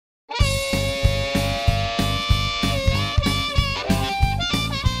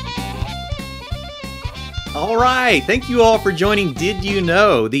All right, thank you all for joining Did You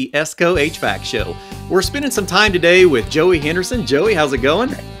Know, the ESCO HVAC show. We're spending some time today with Joey Henderson. Joey, how's it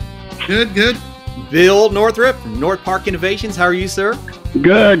going? Good, good. Bill Northrup from Northpark Innovations. How are you, sir?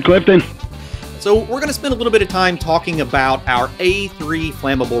 Good, Clifton. So we're going to spend a little bit of time talking about our A3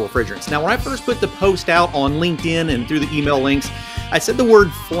 flammable refrigerants. Now, when I first put the post out on LinkedIn and through the email links, I said the word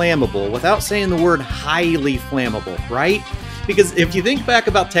flammable without saying the word highly flammable, right? Because if you think back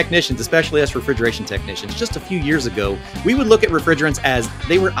about technicians, especially us refrigeration technicians, just a few years ago, we would look at refrigerants as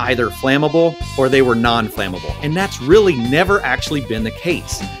they were either flammable or they were non-flammable. And that's really never actually been the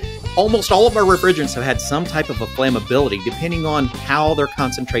case. Almost all of our refrigerants have had some type of a flammability depending on how their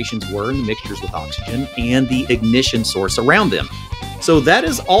concentrations were in the mixtures with oxygen and the ignition source around them. So that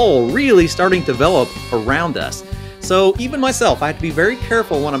is all really starting to develop around us. So even myself, I have to be very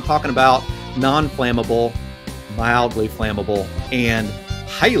careful when I'm talking about non-flammable, mildly flammable, and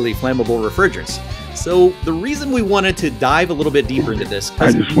highly flammable refrigerants. So the reason we wanted to dive a little bit deeper into this,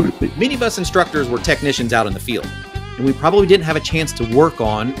 because many of us instructors were technicians out in the field, and we probably didn't have a chance to work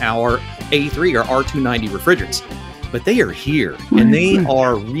on our A3 or R290 refrigerants. But they are here, and they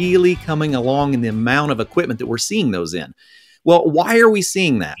are really coming along in the amount of equipment that we're seeing those in. Well, why are we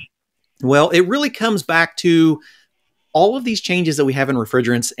seeing that? Well, it really comes back to all of these changes that we have in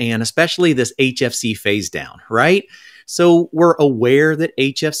refrigerants, and especially this HFC phase down, right? So we're aware that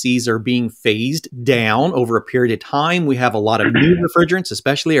HFCs are being phased down over a period of time. We have a lot of new refrigerants,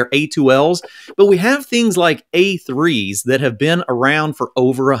 especially our A2Ls, but we have things like A3s that have been around for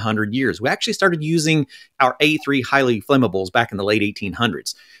over 100 years. We actually started using our A3 highly flammables back in the late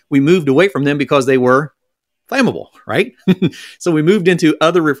 1800s. We moved away from them because they were flammable, right? So we moved into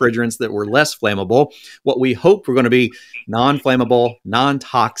other refrigerants that were less flammable, what we hoped were going to be non-flammable,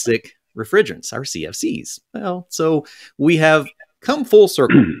 non-toxic refrigerants, our CFCs. Well, so we have come full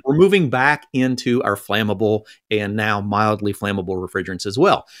circle. We're moving back into our flammable and now mildly flammable refrigerants as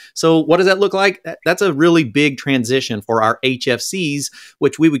well. So what does that look like? That's a really big transition for our HFCs,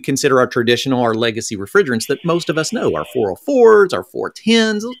 which we would consider our traditional, our legacy refrigerants that most of us know, our 404s, our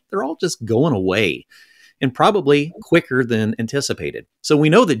 410s, they're all just going away, and probably quicker than anticipated. So we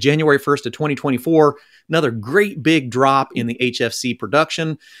know that January 1st of 2024, another great big drop in the HFC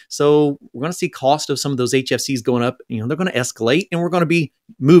production. So we're going to see cost of some of those HFCs going up. You know, they're going to escalate, and we're going to be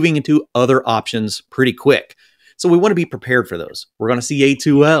moving into other options pretty quick. So we want to be prepared for those. We're going to see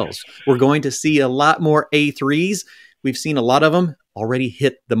A2Ls. We're going to see a lot more A3s. We've seen a lot of them already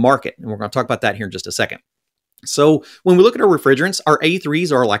hit the market, and we're going to talk about that here in just a second. So when we look at our refrigerants, our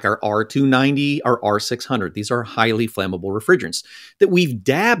A3s are like our R290, our R600. These are highly flammable refrigerants that we've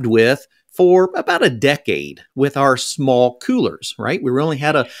dabbed with for about a decade with our small coolers, right? We only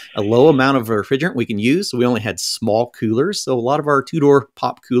had a low amount of refrigerant we can use, so we only had small coolers. So a lot of our two-door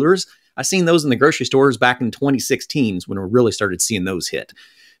pop coolers, I've seen those in the grocery stores back in 2016 when we really started seeing those hit.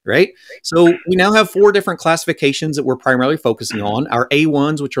 Right? So we now have 4 different classifications that we're primarily focusing on. Our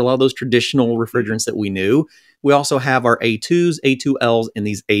A1s, which are a lot of those traditional refrigerants that we knew. We also have our A2s, A2Ls, and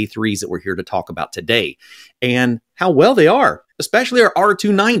these A3s that we're here to talk about today. And how well they are, especially our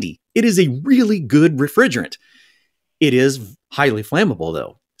R290. It is a really good refrigerant. It is highly flammable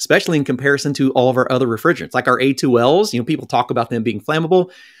though, especially in comparison to all of our other refrigerants. Like our A2Ls, you know, people talk about them being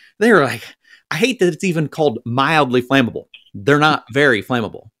flammable. They're like, I hate that it's even called mildly flammable. They're not very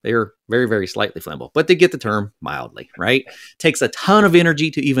flammable. They're very, very slightly flammable, but they get the term mildly, right? Takes a ton of energy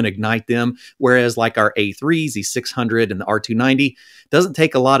to even ignite them. Whereas like our A3s, the 600 and the R290, doesn't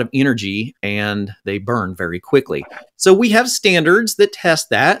take a lot of energy and they burn very quickly. So we have standards that test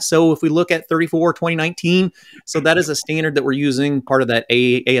that. So if we look at 34 2019, so that is a standard that we're using, part of that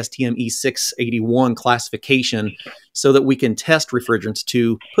ASTM E681 classification, so that we can test refrigerants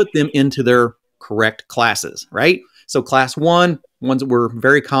to put them into their correct classes, right? So class 1, ones that we're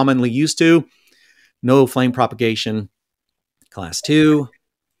very commonly used to, no flame propagation. Class 2,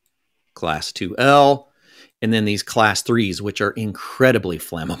 class 2L, and then these class 3s, which are incredibly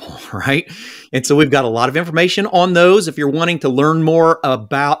flammable, right? And so we've got a lot of information on those. If you're wanting to learn more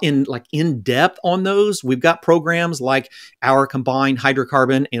about in depth on those, we've got programs like our combined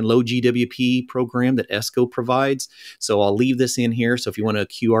hydrocarbon and low GWP program that ESCO provides. So I'll leave this in here. So if you want to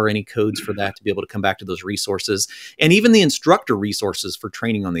QR any codes for that to be able to come back to those resources, and even the instructor resources for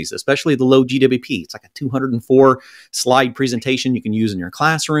training on these, especially the low GWP. It's like a 204 slide presentation you can use in your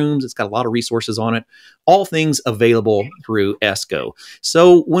classrooms. It's got a lot of resources on it. All things available through ESCO.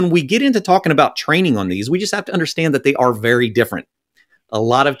 So when we get into talking about training on these, we just have to understand that they are very different. A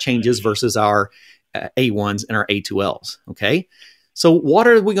lot of changes versus our A1s and our A2Ls, okay? So what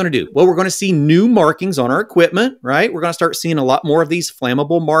are we going to do? Well, we're going to see new markings on our equipment, right? We're going to start seeing a lot more of these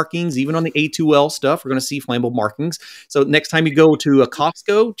flammable markings, even on the A2L stuff. We're going to see flammable markings. So next time you go to a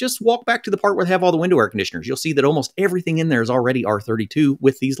Costco, just walk back to the part where they have all the window air conditioners. You'll see that almost everything in there is already R32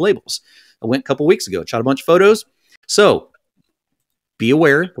 with these labels. I went a couple weeks ago, shot a bunch of photos. So be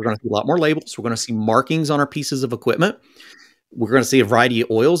aware, we're going to see a lot more labels. We're going to see markings on our pieces of equipment. We're going to see a variety of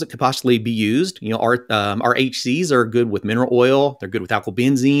oils that could possibly be used. You know, our HCs are good with mineral oil. They're good with alkyl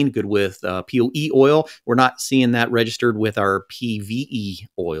benzene, good with POE oil. We're not seeing that registered with our PVE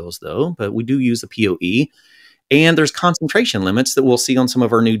oils, though, but we do use the POE. And there's concentration limits that we'll see on some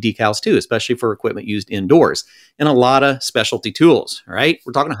of our new decals too, especially for equipment used indoors, and a lot of specialty tools, right?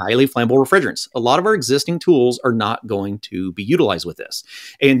 We're talking highly flammable refrigerants. A lot of our existing tools are not going to be utilized with this.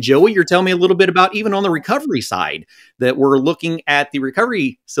 And Joey, you're telling me a little bit about even on the recovery side that we're looking at the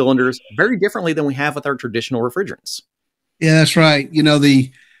recovery cylinders very differently than we have with our traditional refrigerants. Yeah, that's right. We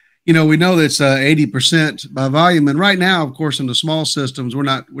know that's 80% by volume. And right now, of course, in the small systems, we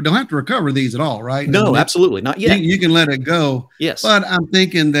don't have to recover these at all, right? No, absolutely not yet. You can let it go. Yes. But I'm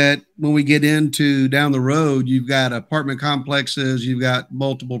thinking that when we get into down the road, you've got apartment complexes, you've got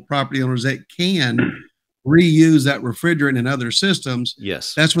multiple property owners that can reuse that refrigerant in other systems.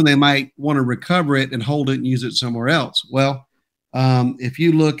 Yes. That's when they might want to recover it and hold it and use it somewhere else. Well, if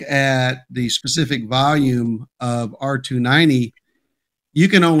you look at the specific volume of R290, you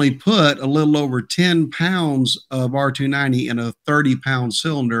can only put a little over 10 pounds of R290 in a 30-pound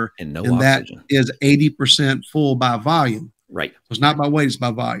cylinder, and that is 80% full by volume. Right. So it's not by weight, it's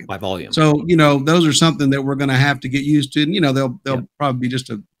by volume. By volume. So, those are something that we're going to have to get used to. And, they'll probably be just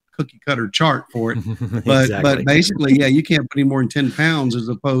a cookie cutter chart for it. But Exactly. But basically, yeah, you can't put any more than 10 pounds as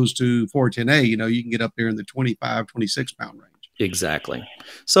opposed to 410A. You can get up there in the 25, 26 pound range. Exactly.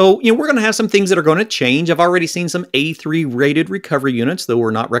 So, we're going to have some things that are going to change. I've already seen some A3 rated recovery units, though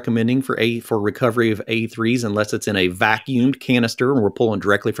we're not recommending for recovery of A3s unless it's in a vacuumed canister and we're pulling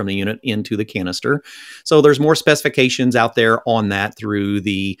directly from the unit into the canister. So there's more specifications out there on that through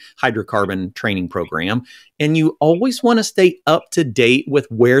the hydrocarbon training program. And you always want to stay up to date with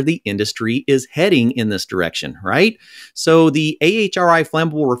where the industry is heading in this direction, right? So the AHRI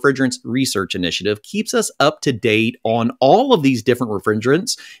Flammable Refrigerants Research Initiative keeps us up to date on all of these different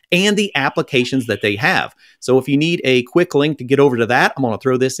refrigerants and the applications that they have. So if you need a quick link to get over to that, I'm going to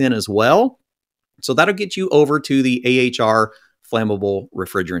throw this in as well. So that'll get you over to the AHR Flammable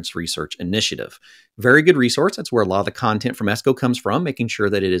Refrigerants Research Initiative. Very good resource. That's where a lot of the content from ESCO comes from, making sure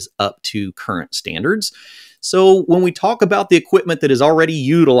that it is up to current standards. So when we talk about the equipment that is already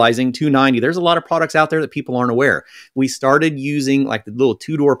utilizing 290, there's a lot of products out there that people aren't aware. We started using like the little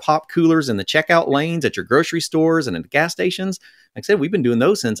two-door pop coolers in the checkout lanes at your grocery stores and at the gas stations. Like I said, we've been doing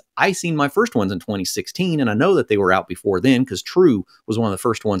those since I seen my first ones in 2016, and I know that they were out before then because True was one of the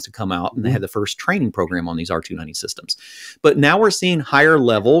first ones to come out, and they had the first training program on these R290 systems. But now we're seeing higher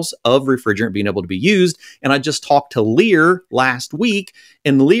levels of refrigerant being able to be used, and I just talked to Lear last week,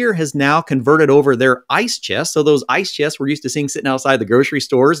 and Lear has now converted over their ice chests. So those ice chests we're used to seeing sitting outside the grocery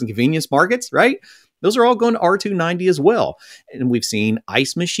stores and convenience markets, right? Those are all going to R290 as well. And we've seen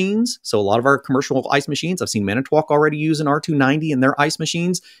ice machines. So a lot of our commercial ice machines, I've seen Manitowoc already using R290 in their ice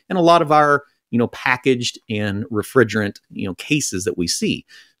machines, and a lot of our, packaged and refrigerant, cases that we see.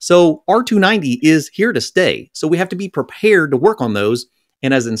 So R290 is here to stay. So we have to be prepared to work on those.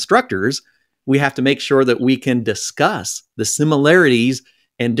 And as instructors, we have to make sure that we can discuss the similarities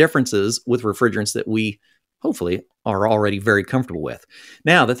and differences with refrigerants that we hopefully are already very comfortable with.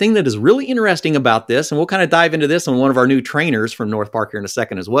 Now, the thing that is really interesting about this, and we'll kind of dive into this on one of our new trainers from Northpark here in a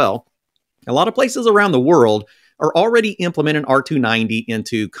second as well, a lot of places around the world are already implementing R290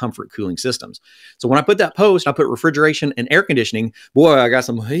 into comfort cooling systems. So when I put that post, I put refrigeration and air conditioning. Boy, I got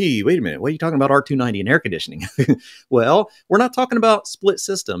some, hey, wait a minute, what are you talking about R290 and air conditioning? Well, we're not talking about split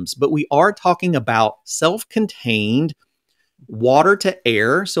systems, but we are talking about self-contained water to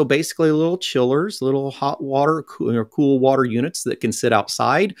air. So basically little chillers, little hot water or cool water units that can sit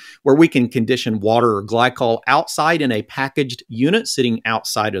outside, where we can condition water or glycol outside in a packaged unit sitting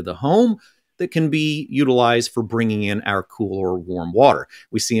outside of the home that can be utilized for bringing in our cool or warm water.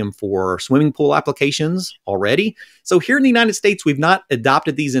 We see them for swimming pool applications already. So here in the United States, we've not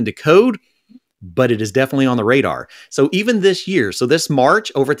adopted these into code, but it is definitely on the radar. So even this year, so this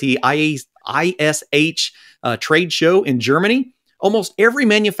March over at the ISH trade show in Germany, almost every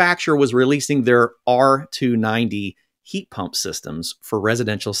manufacturer was releasing their R290 heat pump systems for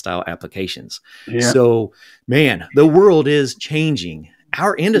residential style applications. Yeah. So, man, the world is changing.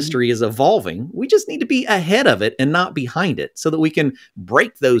 our industry is evolving. We just need to be ahead of it and not behind it so that we can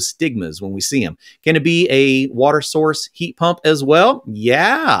break those stigmas when we see them. Can it be a water source heat pump as well?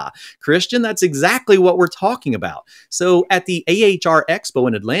 Yeah, Christian, that's exactly what we're talking about. So at the AHR Expo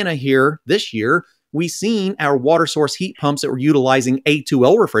in Atlanta here this year, we seen our water source heat pumps that were utilizing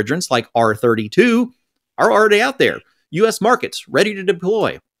A2L refrigerants like R32 are already out there. US markets ready to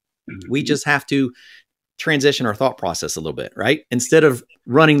deploy. We just have to transition our thought process a little bit, right? Instead of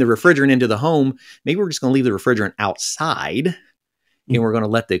running the refrigerant into the home, maybe we're just going to leave the refrigerant outside and we're going to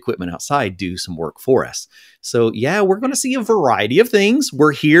let the equipment outside do some work for us. So yeah, we're going to see a variety of things.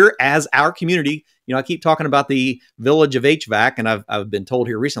 We're here as our community. You know, I keep talking about the village of HVAC, and I've been told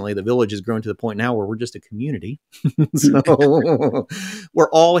here recently, the village has grown to the point now where we're just a community. So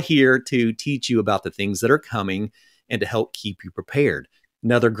we're all here to teach you about the things that are coming and to help keep you prepared.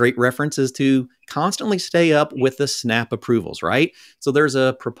 Another great reference is to constantly stay up with the SNAP approvals, right? So there's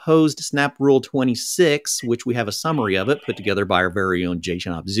a proposed SNAP Rule 26, which we have a summary of it put together by our very own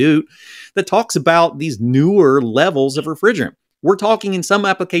Jason Abzut, that talks about these newer levels of refrigerant. We're talking in some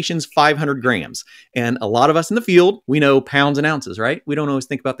applications 500 grams. And a lot of us in the field, we know pounds and ounces, right? We don't always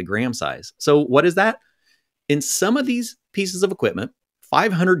think about the gram size. So what is that? In some of these pieces of equipment,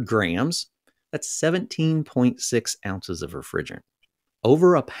 500 grams, that's 17.6 ounces of refrigerant.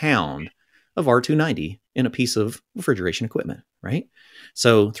 Over a pound of R290 in a piece of refrigeration equipment, right?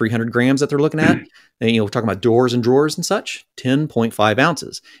 So 300 grams that they're looking at, and we're talking about doors and drawers and such, 10.5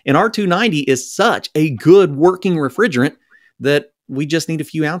 ounces. And R290 is such a good working refrigerant that we just need a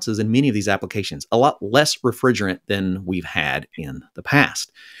few ounces in many of these applications, a lot less refrigerant than we've had in the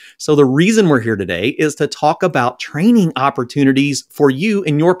past. So the reason we're here today is to talk about training opportunities for you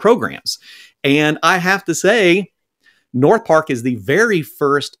in your programs. And I have to say, Northpark is the very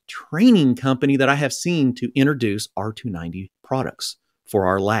first training company that I have seen to introduce R290 products for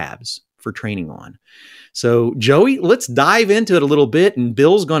our labs for training on. So Joey, let's dive into it a little bit, and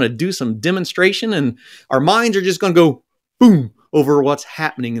Bill's going to do some demonstration, and our minds are just going to go boom over what's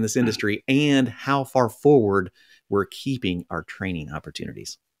happening in this industry and how far forward we're keeping our training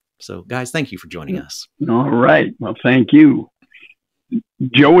opportunities. So guys, thank you for joining us. All right. Well, thank you.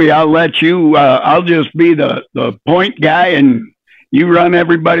 Joey, I'll let you, I'll just be the point guy and you run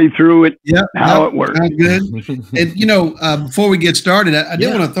everybody through it, how it works. Good. And, before we get started, I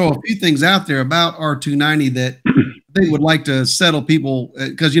did want to throw a few things out there about R290 that I think would like to settle people.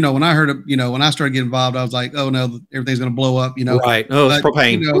 Because, when I heard it, when I started getting involved, I was like, oh, no, everything's going to blow up, Right. Oh, it's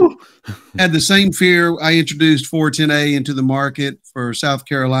propane. Had the same fear. I introduced 410A into the market for South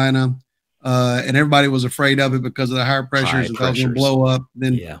Carolina. And everybody was afraid of it because of the higher pressures and thought it was going to blow up.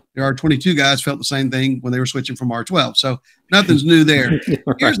 Then the R22 guys felt the same thing when they were switching from R12. So nothing's new there.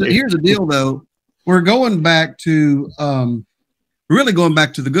 Here's the deal, though. We're going back to really going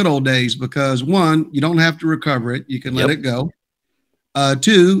back to the good old days because, one, you don't have to recover it. You can let it go.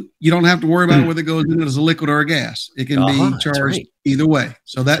 Two, you don't have to worry about whether it goes in as a liquid or a gas. It can be charged either way.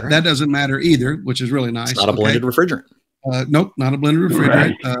 So that doesn't matter either, which is really nice. It's not a blended refrigerant. Nope, not a blended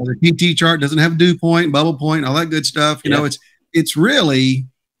refrigerant. The PT chart doesn't have dew point, bubble point, all that good stuff. It's really,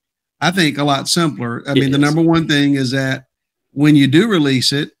 I think, a lot simpler. I mean, the number one thing is that when you do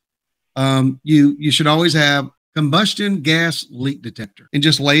release it, you should always have combustion gas leak detector and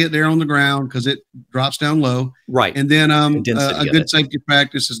just lay it there on the ground because it drops down low. Right. And then a good safety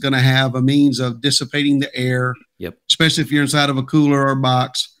practice is going to have a means of dissipating the air, especially if you're inside of a cooler or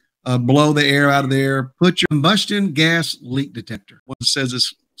box. Blow the air out of there. Put your combustion gas leak detector. Once it says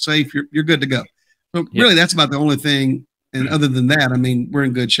it's safe, you're good to go. So really, that's about the only thing. And other than that, I mean, we're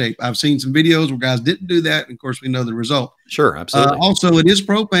in good shape. I've seen some videos where guys didn't do that. And of course, we know the result. Sure, absolutely. Also, it is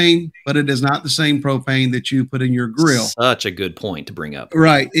propane, but it is not the same propane that you put in your grill. Such a good point to bring up.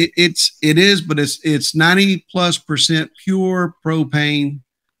 Right. It is, but it's 90+% pure propane.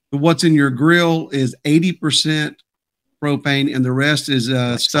 But what's in your grill is 80% propane, and the rest is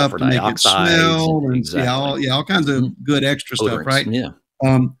stuff to make it smell and all kinds of good extra stuff, right? Yeah.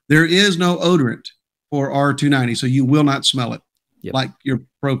 There is no odorant for R290, so you will not smell it like your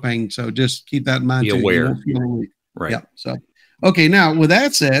propane. So just keep that in mind. Be aware. Right. Yeah. So, okay. Now, with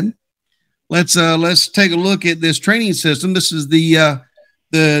that said, let's take a look at this training system. This is the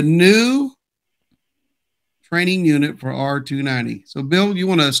new training unit for R290. So, Bill, you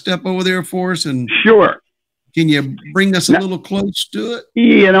want to step over there for us and sure. Can you bring us a little close to it?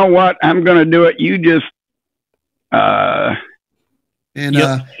 You know what? I'm going to do it. You just the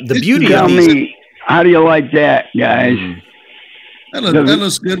beauty of me. How do you like that, guys? That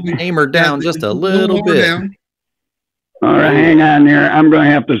looks good. We aim her down just a little bit. All right, hang on there. I'm going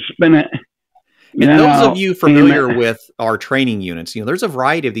to have to spin it. And those of you familiar with our training units, there's a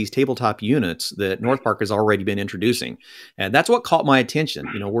variety of these tabletop units that Northpark has already been introducing. And that's what caught my attention.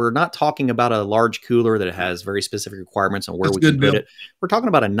 We're not talking about a large cooler that has very specific requirements on where we can put it. We're talking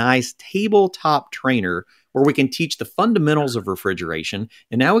about a nice tabletop trainer where we can teach the fundamentals of refrigeration.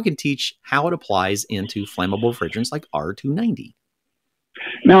 And now we can teach how it applies into flammable refrigerants like R290.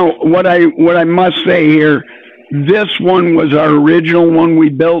 Now, what I must say here, this one was our original one we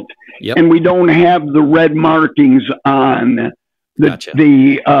built, and we don't have the red markings on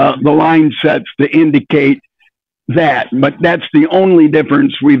the line sets to indicate that. But that's the only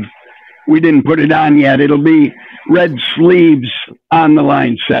difference. We didn't put it on yet. It'll be red sleeves on the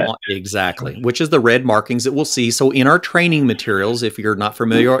line set. Exactly, which is the red markings that we'll see. So in our training materials, if you're not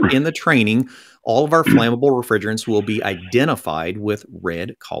familiar in the training, all of our flammable refrigerants will be identified with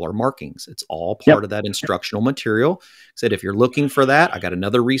red color markings. It's all part of that instructional material. Said if you're looking for that, I got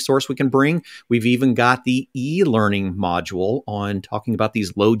another resource we can bring. We've even got the e-learning module on talking about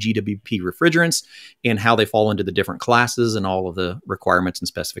these low GWP refrigerants and how they fall into the different classes and all of the requirements and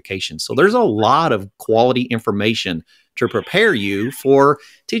specifications. So there's a lot of quality information to prepare you for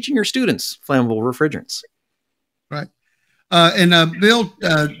teaching your students flammable refrigerants. Right. Bill,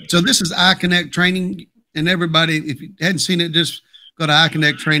 so this is iConnect training, and everybody, if you hadn't seen it, just go to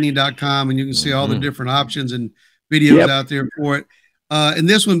iConnecttraining.com and you can see all the different options and videos out there for it. And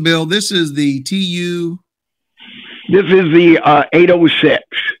this one, Bill, this is the TU. This is the 806.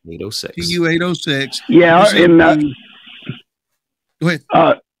 806. TU 806. Yeah, and go ahead.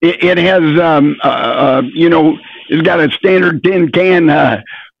 It has, it's got a standard tin can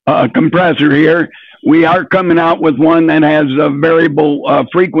compressor here. We are coming out with one that has a variable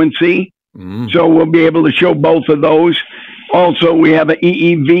frequency, so we'll be able to show both of those. Also, we have an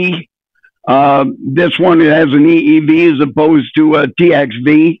EEV. This one has an EEV as opposed to a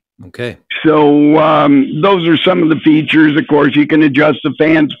TXV. Okay. So those are some of the features. Of course, you can adjust the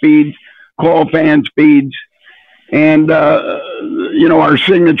fan speeds, coil fan speeds, and our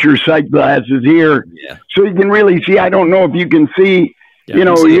signature sight glasses here. Yeah. So you can really see. I don't know if you can see. Here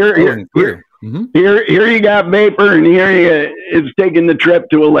you got vapor, and here it's taking the trip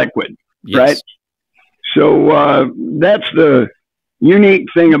to a liquid, right? So that's the unique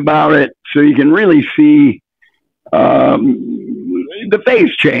thing about it. So you can really see the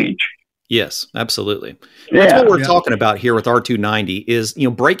phase change. Yes, absolutely. That's what we're talking about here with R290 is,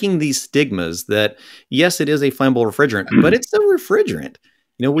 breaking these stigmas that, yes, it is a flammable refrigerant, but it's a refrigerant.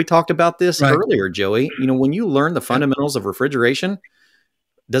 We talked about this earlier, Joey. When you learn the fundamentals of refrigeration,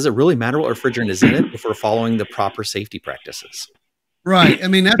 does it really matter what refrigerant is in it if we're following the proper safety practices? Right. I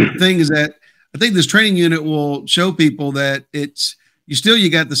mean, that's the thing, is that I think this training unit will show people that you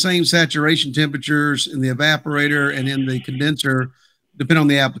got the same saturation temperatures in the evaporator and in the condenser, depending on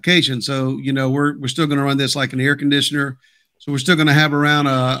the application. So, we're still going to run this like an air conditioner. So we're still going to have around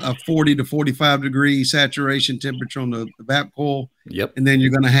a 40 to 45 degree saturation temperature on the vap coil. Yep. And then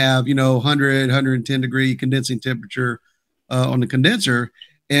you're going to have, 100, 110 degree condensing temperature on the condenser.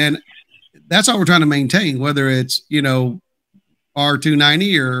 And that's all we're trying to maintain, whether it's, R290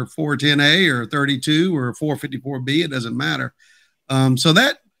 or 410A or 32 or 454B, it doesn't matter. So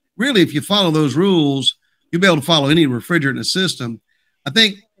that really, if you follow those rules, you'll be able to follow any refrigerant in the system. I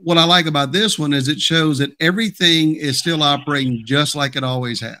think what I like about this one is it shows that everything is still operating just like it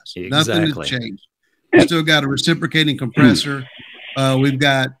always has. Exactly. Nothing has changed. We've still got a reciprocating compressor. We've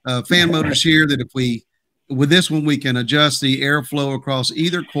got fan motors here that with this one, we can adjust the airflow across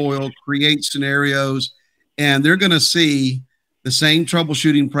either coil, create scenarios, and they're going to see the same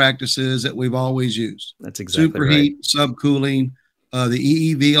troubleshooting practices that we've always used. That's exactly Superheat, subcooling.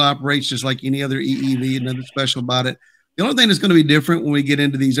 The EEV operates just like any other EEV, nothing special about it. The only thing that's going to be different when we get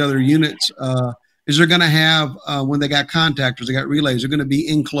into these other units is they're going to have, when they got contactors, they got relays, they're going to be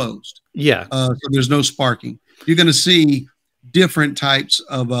enclosed. Yeah. So there's no sparking. You're going to see different types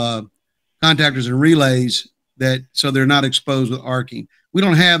of contactors and relays so they're not exposed with arcing. We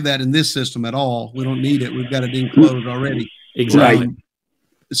don't have that in this system at all. We don't need it. We've got it enclosed already. Exactly.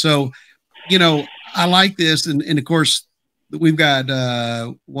 So, I like this. And of course, we've got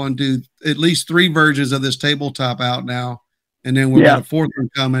at least 3 versions of this tabletop out now. And then we've got a 4th one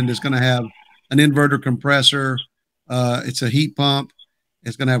coming that's going to have an inverter compressor. It's a heat pump.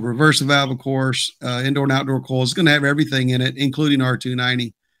 It's going to have a reverse valve, of course, indoor and outdoor coils. It's going to have everything in it, including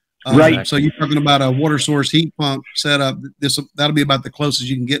R290. Right. So you're talking about a water source heat pump setup. That'll be about the closest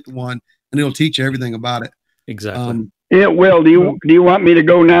you can get to one, and it'll teach you everything about it. Exactly. It will. Do you want me to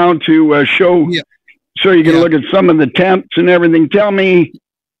go now to show? Yeah. So you can look at some of the temps and everything. Tell me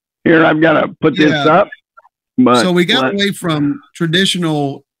here. I've got to put this up. But so we got away from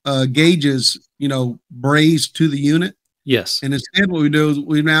traditional gauges, brazed to the unit. Yes. And instead what we do is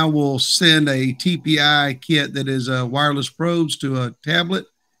we now will send a TPI kit that is wireless probes to a tablet.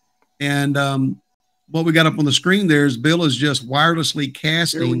 And what we got up on the screen there is Bill is just wirelessly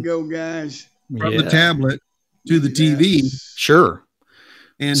casting. Here we go, guys. From the tablet to the TV. Sure.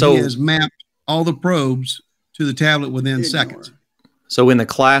 And he has mapped all the probes to the tablet within seconds. So in the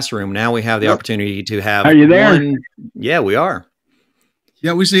classroom, now we have the opportunity to have. Are you there? Yeah, we are.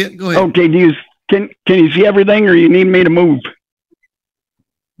 Yeah, we see it. Go ahead. Okay. Can you see everything, or you need me to move?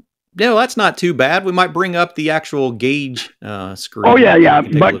 No, that's not too bad. We might bring up the actual gauge screen. Oh, yeah.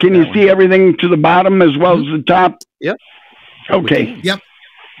 But can you see everything to the bottom as well as the top? Yep. Okay. Yep.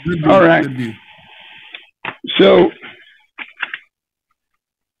 Good view. All right. Good view. So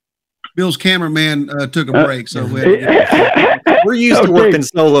Bill's cameraman took a break, so we're used to working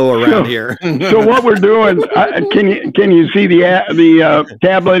solo around here. So what we're doing? Can you see the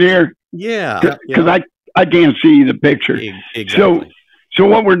tablet here? Yeah. Because I can't see the picture. Exactly. So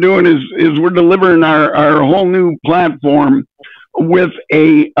what we're doing is we're delivering our whole new platform with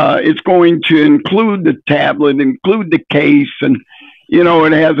it's going to include the tablet, include the case, and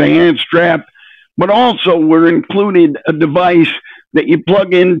it has a hand strap, but also we're including a device that you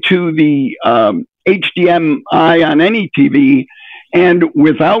plug into the HDMI on any TV, and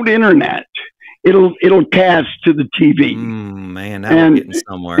without internet, it'll cast to the TV. Man, now we're getting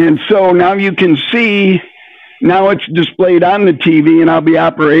somewhere. And so now you can see. Now it's displayed on the TV, and I'll be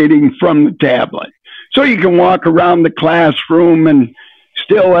operating from the tablet. So you can walk around the classroom, and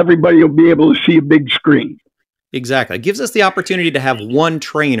still everybody will be able to see a big screen. Exactly. It gives us the opportunity to have one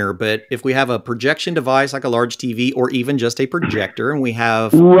trainer, but if we have a projection device like a large TV or even just a projector, and we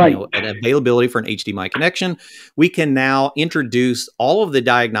have an availability for an HDMI connection, we can now introduce all of the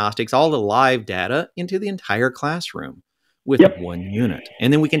diagnostics, all the live data into the entire classroom with one unit.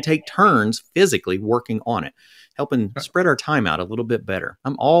 And then we can take turns physically working on it, helping spread our time out a little bit better.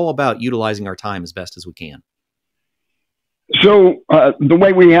 I'm all about utilizing our time as best as we can. So the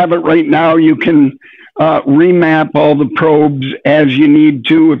way we have it right now, you can remap all the probes as you need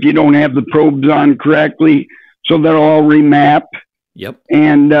to if you don't have the probes on correctly. So they'll all remap. Yep.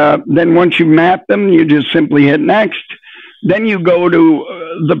 And then once you map them, you just simply hit next. Then you go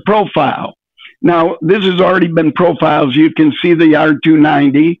to the profile. Now, this has already been profiles. You can see the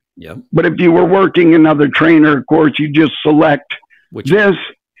R290. Yep. But if you were working another trainer, of course, you just select this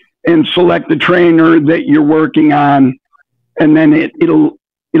and select the trainer that you're working on, and then it'll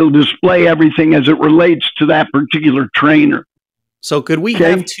display everything as it relates to that particular trainer. So could we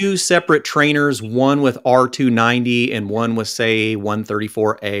have two separate trainers, one with R290 and one with, say,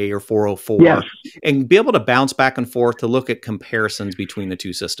 134A or 404, and be able to bounce back and forth to look at comparisons between the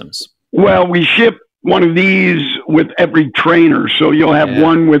two systems? Well, we ship one of these with every trainer, so you'll have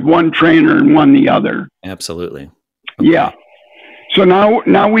one with one trainer and one the other. Absolutely. Okay. Yeah. So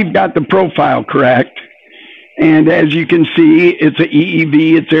now we've got the profile correct. And as you can see, it's a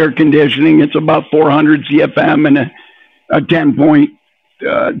EEV, it's air conditioning, it's about 400 CFM and a 10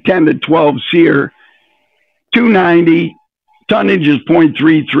 to 12 SEER, 290, tonnage is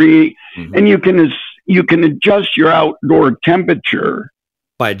 0.33, and you can adjust your outdoor temperature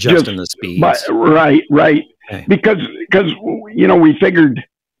by adjusting the speeds. Right. Okay. Because we figured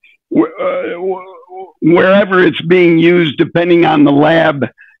wherever it's being used, depending on the lab,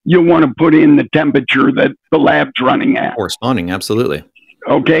 you'll want to put in the temperature that the lab's running at. Corresponding, absolutely.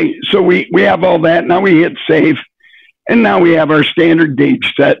 Okay, so we have all that. Now we hit save, and now we have our standard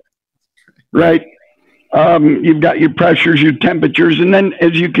gauge set, right? You've got your pressures, your temperatures, and then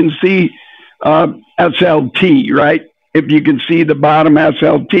as you can see, SLT, right? If you can see the bottom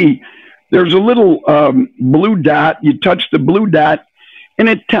SLT, there's a little blue dot. You touch the blue dot, and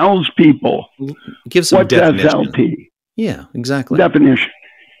it tells people what's definition. SLT. Yeah, exactly. Definition.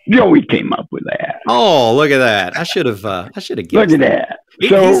 Joey came up with that. Oh, look at that! I should have guessed. Look at that.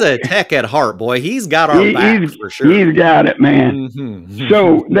 He's a tech at heart, boy. He's got our back for sure. He's got it, man.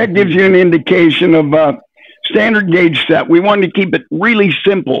 So that gives you an indication of standard gauge set. We wanted to keep it really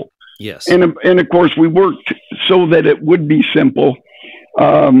simple. Yes. And of course, we worked so that it would be simple.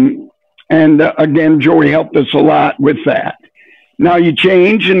 And again, Joey helped us a lot with that. Now you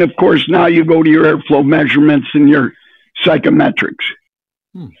change, and of course, now you go to your airflow measurements and your psychometrics.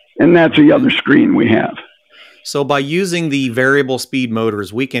 And that's the other screen we have. So by using the variable speed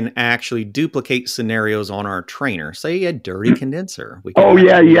motors, we can actually duplicate scenarios on our trainer. Say a dirty condenser. We can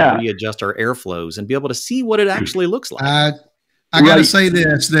adjust our airflows and be able to see what it actually looks like. I got to say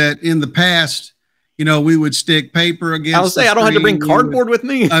this, that in the past, we would stick paper against. I'll say I don't have to bring cardboard with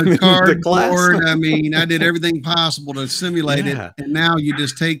me. Cardboard. I mean, I did everything possible to simulate it. And now you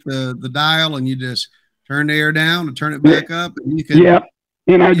just take the dial and you just turn the air down and turn it back up, and you can. Yeah,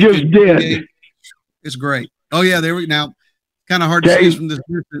 and I just did. It's great. Oh yeah, there we now. Kind of hard to see from this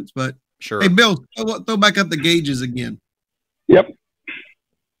distance, but sure. Hey, Bill, throw back up the gauges again. Yep.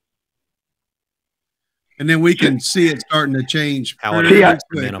 And then we can see it starting to change. See,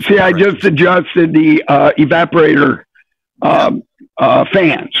 I just adjusted the evaporator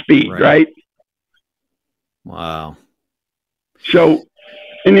fan speed, right? Wow. So,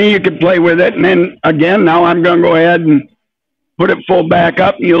 and then you can play with it. And then again, now I'm going to go ahead and put it full back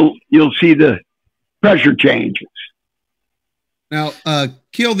up. And you'll see the pressure changes. Now,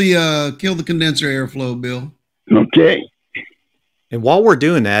 kill the condenser airflow, Bill. Okay. And while we're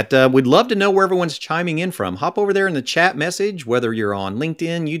doing that, we'd love to know where everyone's chiming in from. Hop over there in the chat message, whether you're on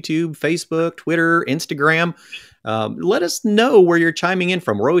LinkedIn, YouTube, Facebook, Twitter, Instagram. Let us know where you're chiming in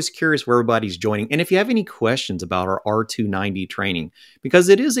from. We're always curious where everybody's joining. And if you have any questions about our R290 training, because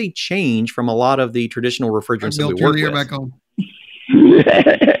it is a change from a lot of the traditional refrigerants that we work with. Back on.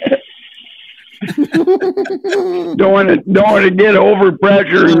 don't want to get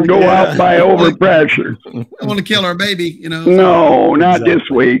overpressure and go out by overpressure. I want to kill our baby, No, not this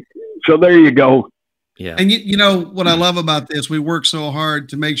week. So there you go. Yeah. And you know what I love about this? We worked so hard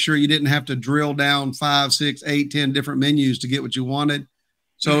to make sure you didn't have to drill down 5, 6, 8, 10 different menus to get what you wanted.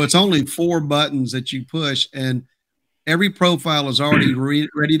 So it's only 4 buttons that you push, and every profile is already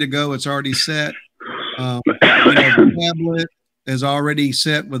ready to go. It's already set. The tablet is already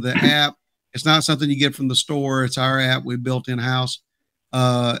set with the app. It's not something you get from the store. It's our app we built in-house.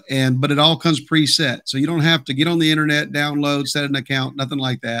 But it all comes preset. So you don't have to get on the internet, download, set an account, nothing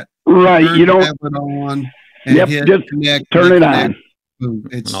like that. Right. You don't have it on and hit just connect, turn it on. Boom.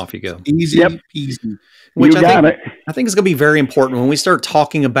 It's and off you go. Easy peasy. Which I think is going to be very important when we start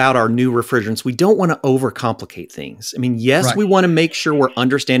talking about our new refrigerants. We don't want to overcomplicate things. I mean, yes, we want to make sure we're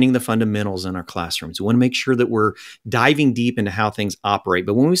understanding the fundamentals in our classrooms. We want to make sure that we're diving deep into how things operate.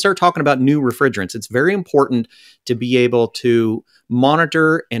 But when we start talking about new refrigerants, it's very important to be able to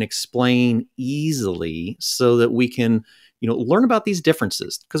monitor and explain easily so that we can learn about these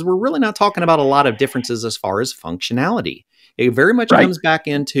differences, because we're really not talking about a lot of differences as far as functionality. It very much comes back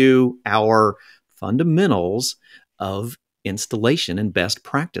into our fundamentals of installation and best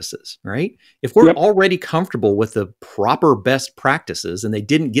practices, right? If we're already comfortable with the proper best practices and they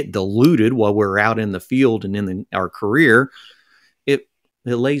didn't get diluted while we're out in the field and in our career, it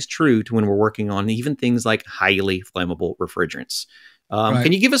lays true to when we're working on even things like highly flammable refrigerants.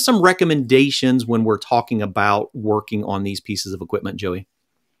 Can you give us some recommendations when we're talking about working on these pieces of equipment, Joey?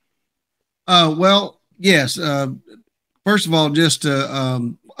 Well, yes. First of all, just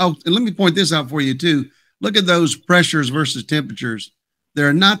and let me point this out for you too. Look at those pressures versus temperatures.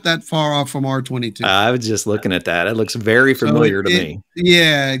 They're not that far off from R22. I was just looking at that. It looks very familiar to me.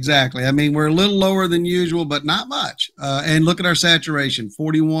 Yeah, exactly. I mean, we're a little lower than usual, but not much. And look at our saturation,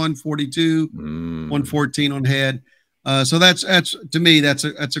 41, 42, 114 on head. So that's to me, that's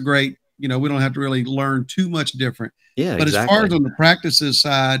a great, we don't have to really learn too much different. Yeah, but as far as on the practices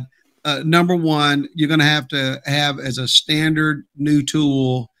side, number one, you're going to have as a standard new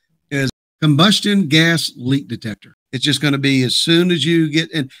tool is combustion gas leak detector. It's just going to be as soon as you get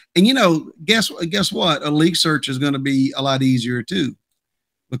in, and guess what? A leak search is going to be a lot easier too,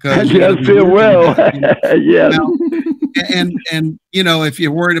 because yes, it will. Yes. And if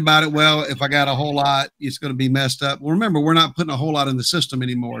you're worried about it, well, if I got a whole lot, it's going to be messed up. Well, remember, we're not putting a whole lot in the system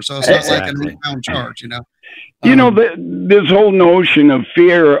anymore, so it's not like an £8 charge. This whole notion of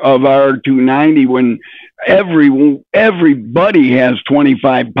fear of R290 when everybody has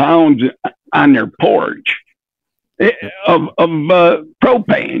 25 pounds on their porch of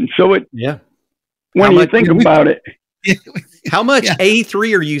propane. So when you think about it. How much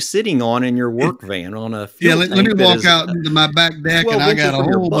A3 are you sitting on in your work van on a fuel tank? Let me walk out into my back deck and I got a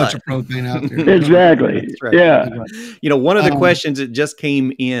whole bunch of propane out there. Exactly. Right. Yeah. One of the questions that just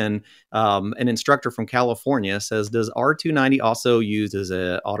came in, an instructor from California says, does R290 also use as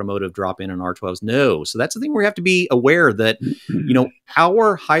an automotive drop-in in R12s? No. So that's the thing we have to be aware that,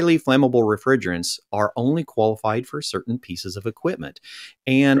 our highly flammable refrigerants are only qualified for certain pieces of equipment.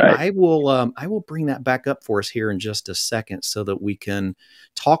 And I will bring that back up for us here in just a second so that we can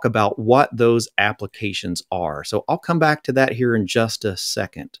talk about what those applications are. So I'll come back to that here in just a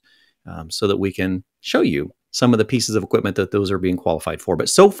second so that we can show you some of the pieces of equipment that those are being qualified for. But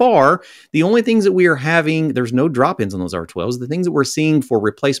so far, the only things that we are having, there's no drop-ins on those R12s. The things that we're seeing for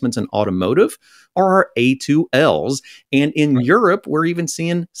replacements in automotive are our A2Ls. And in Europe, we're even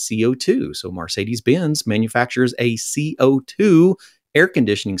seeing CO2. So Mercedes-Benz manufactures a CO2 air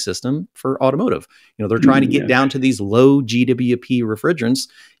conditioning system for automotive. You know, they're trying to get down to these low GWP refrigerants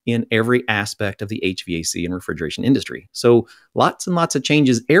in every aspect of the HVAC and refrigeration industry. So lots and lots of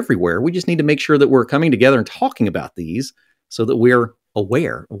changes everywhere. We just need to make sure that we're coming together and talking about these so that we're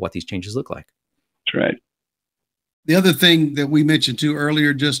aware of what these changes look like. That's right. The other thing that we mentioned too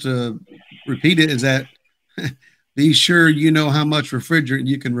earlier, just to repeat it, is that be sure you know how much refrigerant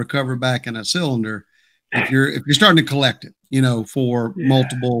you can recover back in a cylinder if you're starting to collect it, you know, for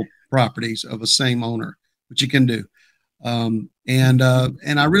multiple properties of a same owner, which you can do. And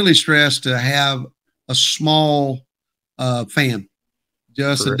I really stress to have a small fan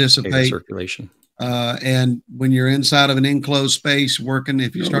just to dissipate circulation. And when you're inside of an enclosed space working,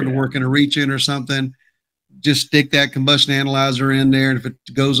 if you start to work in a reach-in or something, just stick that combustion analyzer in there. And if it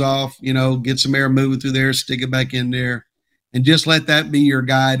goes off, you know, get some air moving through there, stick it back in there. And just let that be your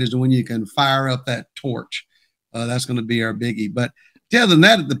guide as to when you can fire up that torch. That's going to be our biggie. But other than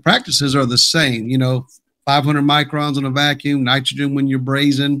that, the practices are the same. You know, 500 microns in a vacuum, nitrogen when you're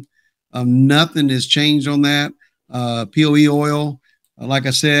brazing. Nothing has changed on that. POE oil, like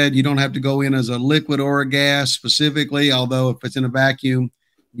I said, you don't have to go in as a liquid or a gas specifically, although if it's in a vacuum,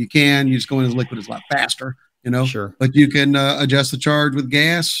 you can. You just go in as liquid, it's a lot faster, you know. Sure. But you can adjust the charge with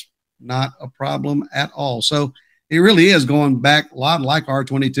gas, not a problem at all. So it really is going back a lot like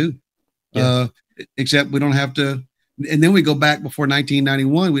R22, except we don't have to. And then we go back before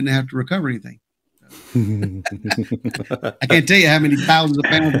 1991, we didn't have to recover anything. I can't tell you how many thousands of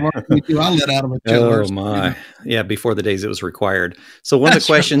pounds of R22 I let out of a chiller. Oh my. Yeah, before the days it was required. So one of the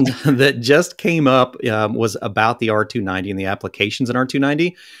questions that just came up was about the R290 and the applications in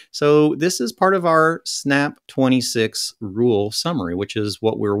R290. So this is part of our SNAP 26 rule summary, which is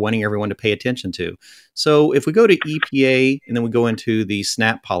what we're wanting everyone to pay attention to. So if we go to EPA and then we go into the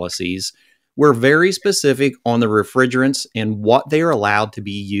SNAP policies, we're very specific on the refrigerants and what they are allowed to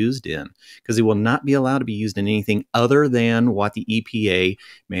be used in, because they will not be allowed to be used in anything other than what the EPA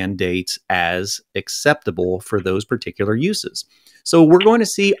mandates as acceptable for those particular uses. So we're going to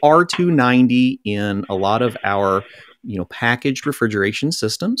see R290 in a lot of our, you know, packaged refrigeration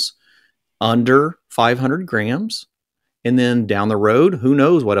systems under 500 grams. And then down the road, who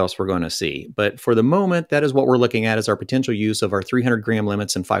knows what else we're going to see. But for the moment, that is what we're looking at as our potential use of our 300 gram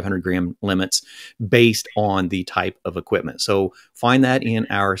limits and 500 gram limits based on the type of equipment. So find that in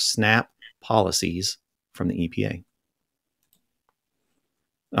our SNAP policies from the EPA.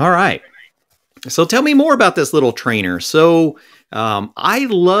 All right. So tell me more about this little trainer. So I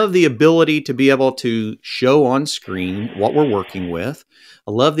love the ability to be able to show on screen what we're working with.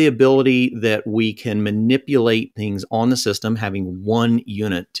 I love the ability that we can manipulate things on the system, having one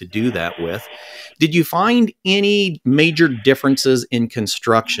unit to do that with. Did you find any major differences in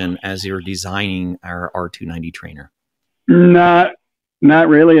construction as you're designing our R290 trainer? Not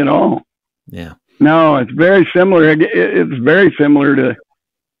really at all. Yeah. No, it's very similar. It's very similar to,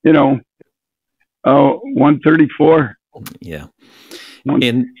 you know, 134. Yeah.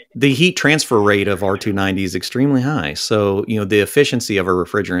 And the heat transfer rate of R290 is extremely high. So, you know, the efficiency of a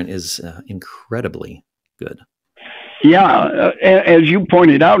refrigerant is incredibly good. Yeah. As you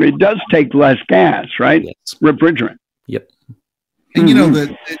pointed out, it does take less gas, right? Yes. Refrigerant. Yep. And, you know,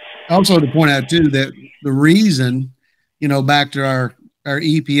 that also to point out, too, that the reason, you know, back to our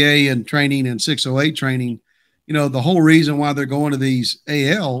EPA and training and 608 training, you know, the whole reason why they're going to these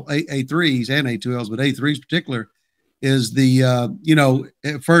A3s and A2Ls, but A3s in particular, is the, you know,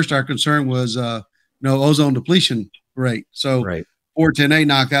 at first our concern was, no ozone depletion rate. So 410A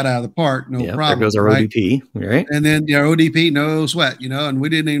knocked that out of the park, no problem. There goes our ODP, right? And then ODP, no sweat, you know, and we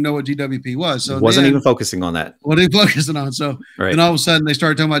didn't even know what GWP was. So wasn't even focusing on that. What are they focusing on? So then all of a sudden they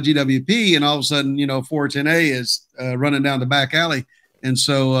started talking about GWP, and all of a sudden, you know, 410A is running down the back alley. And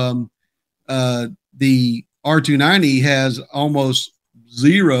so the R290 has almost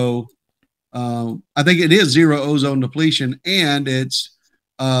zero. I think it is zero ozone depletion, and it's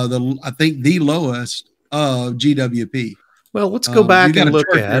I think the lowest of GWP. Well, let's go back and look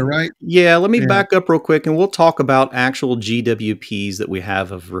at there, right? Yeah, let me back up real quick, and we'll talk about actual GWPs that we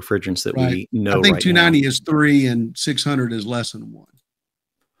have of refrigerants that we know. I think 290 is 3, and 600 is less than 1.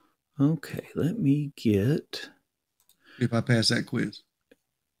 Okay, let me get. If I pass that quiz.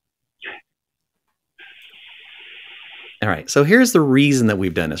 All right. So here's the reason that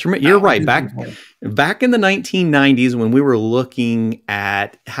we've done this. You're right. Back in the 1990s, when we were looking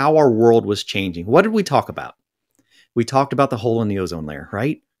at how our world was changing, what did we talk about? we talked about the hole in the ozone layer,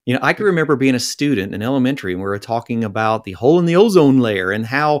 right? You know, I can remember being a student in elementary and we were talking about the hole in the ozone layer and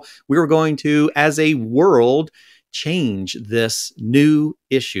how we were going to, as a world, change this new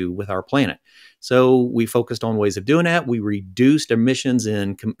issue with our planet. So we focused on ways of doing that. We reduced emissions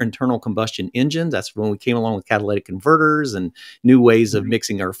in internal combustion engines. That's when we came along with catalytic converters and new ways of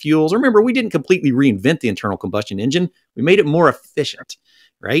mixing our fuels. Remember, we didn't completely reinvent the internal combustion engine. We made it more efficient,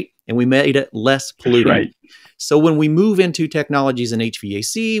 right? And we made it less polluting. Right. So when we move into technologies in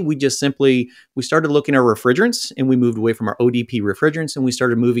HVAC, we started looking at refrigerants and we moved away from our ODP refrigerants and we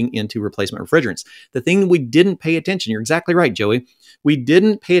started moving into replacement refrigerants. The thing we didn't pay attention, you're exactly right, Joey. We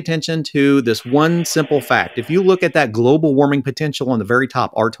didn't pay attention to this one simple fact. If you look at that global warming potential on the very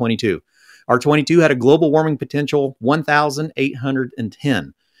top, R22 had a global warming potential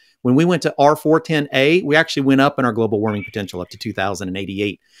 1,810. When we went to R410A, we actually went up in our global warming potential up to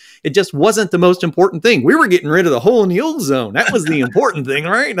 2,088. It just wasn't the most important thing. We were getting rid of the hole in the ozone. That was the important thing,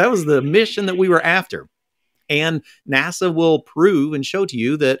 right? That was the mission that we were after. And NASA will prove and show to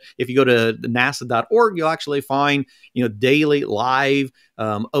you that if you go to nasa.org, you'll actually find, daily live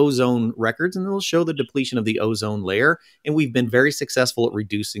ozone records, and they'll show the depletion of the ozone layer. And we've been very successful at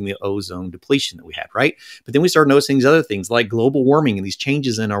reducing the ozone depletion that we had, right? But then we started noticing these other things like global warming and these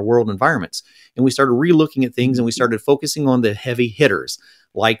changes in our world environments. And we started re-looking at things and we started focusing on the heavy hitters,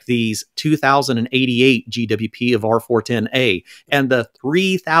 like these 2,088 GWP of R410A and the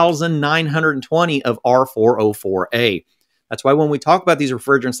 3,920 of R404A. That's why when we talk about these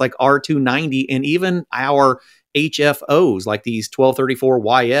refrigerants like R290 and even our HFOs, like these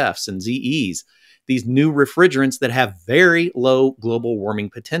 1234YFs and ZEs, these new refrigerants that have very low global warming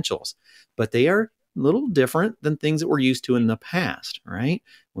potentials, but they are a little different than things that we're used to in the past, right?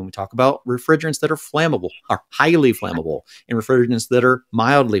 When we talk about refrigerants that are flammable, are highly flammable, and refrigerants that are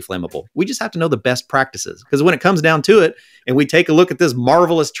mildly flammable, we just have to know the best practices. Because when it comes down to it, and we take a look at this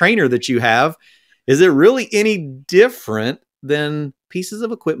marvelous trainer that you have, is it really any different than pieces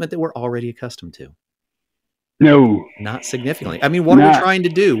of equipment that we're already accustomed to? No. Not significantly. I mean, what are we trying to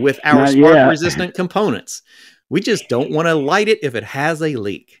do with our spark-resistant components? We just don't want to light it if it has a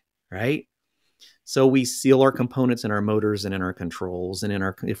leak, right? So we seal our components in our motors and in our controls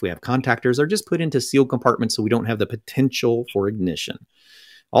and if we have contactors, are just put into sealed compartments so we don't have the potential for ignition.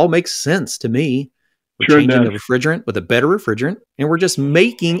 All makes sense to me. We're changing the refrigerant with a better refrigerant, and we're just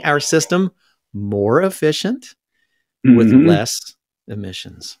making our system more efficient with less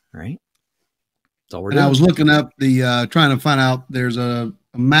emissions, right? That's all we're doing. I was looking up trying to find out there's a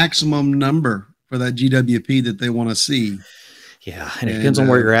maximum number for that GWP that they want to see. Yeah, and it depends on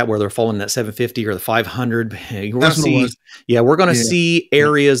where you're at, where they're falling in that 750 or the 500. We're going to see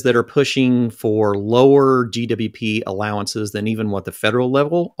areas that are pushing for lower GWP allowances than even what the federal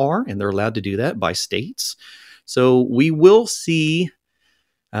level are, and they're allowed to do that by states. So we will see,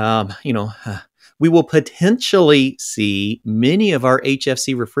 we will potentially see many of our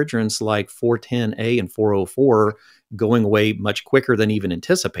HFC refrigerants like 410A and 404 going away much quicker than even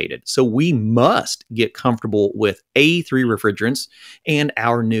anticipated. So we must get comfortable with A3 refrigerants and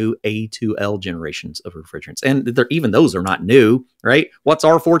our new A2L generations of refrigerants. And even those are not new, right? What's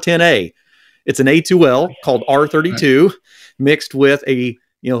R410A? It's an A2L called R32 mixed with a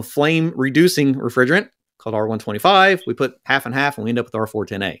flame reducing refrigerant called R125. We put half and half and we end up with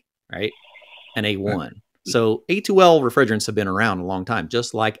R410A, right? And A1. So A2L refrigerants have been around a long time,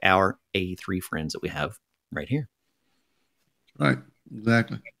 just like our A3 friends that we have right here. Right,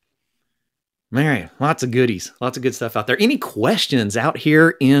 exactly. All right, lots of goodies, lots of good stuff out there. Any questions out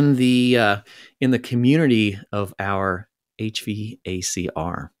here in the community of our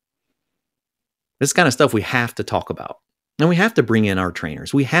HVACR? This kind of stuff we have to talk about. And we have to bring in our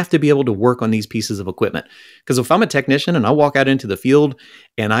trainers. We have to be able to work on these pieces of equipment. Because if I'm a technician and I walk out into the field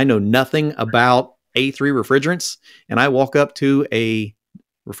and I know nothing about A3 refrigerants, and I walk up to a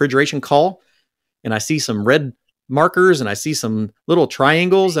refrigeration call and I see some red markers and I see some little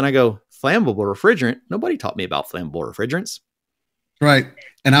triangles and I go, flammable refrigerant. Nobody taught me about flammable refrigerants. Right.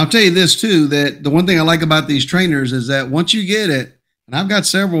 And I'll tell you this too, that the one thing I like about these trainers is that once you get it, and I've got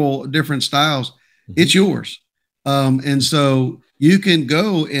several different styles, it's yours. And so you can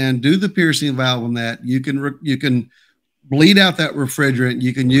go and do the piercing valve on that. You can bleed out that refrigerant.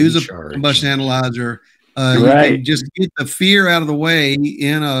 You can use a combustion analyzer. You can just get the fear out of the way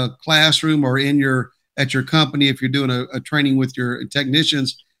in a classroom or at your company. If you're doing a training with your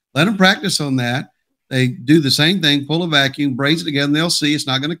technicians, let them practice on that. They do the same thing, pull a vacuum, braise it together, and they'll see it's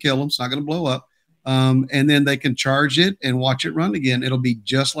not going to kill them. It's not going to blow up. And then they can charge it and watch it run again. It'll be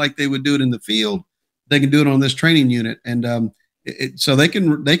just like they would do it in the field. They can do it on this training unit. And so they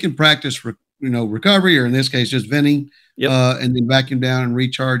can practice recovery, or in this case, just venting, yep. And then vacuum down and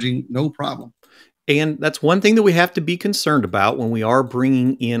recharging, no problem. And that's one thing that we have to be concerned about when we are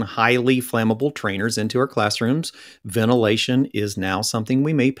bringing in highly flammable trainers into our classrooms. Ventilation is now something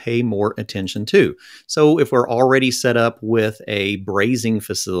we may pay more attention to. So if we're already set up with a brazing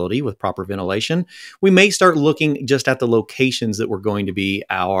facility with proper ventilation, we may start looking just at the locations that we're going to be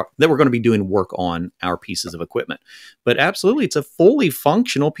doing work on our pieces of equipment. But absolutely, it's a fully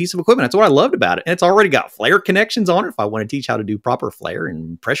functional piece of equipment. That's what I loved about it. And it's already got flare connections on it if I want to teach how to do proper flare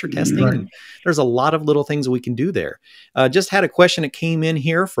and pressure testing. Right. And there's a lot of little things we can do there. Just had a question that came in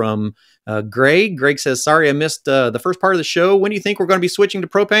here from Greg. Greg says, sorry, I missed the first part of the show. When do you think we're going to be switching to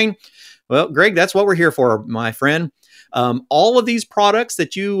propane? Well, Greg, that's what we're here for, my friend. All of these products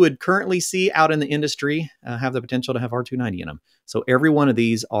that you would currently see out in the industry have the potential to have R290 in them. So every one of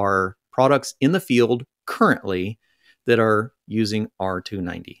these are products in the field currently that are using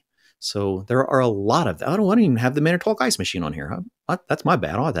R290. So there are a lot of them. I don't even have the Manitowoc ice machine on here. That's my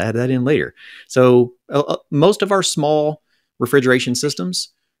bad. I'll have to add that in later. So most of our small refrigeration systems,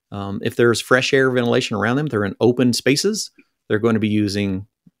 if there's fresh air ventilation around them, they're in open spaces, they're going to be using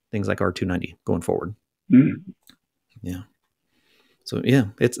things like R290 going forward. Yeah. So yeah,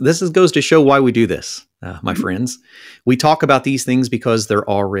 goes to show why we do this, my friends. We talk about these things because they're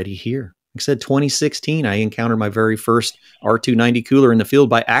already here. Like I said, 2016, I encountered my very first R290 cooler in the field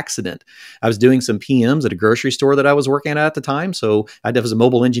by accident. I was doing some PMs at a grocery store that I was working at the time. So I was a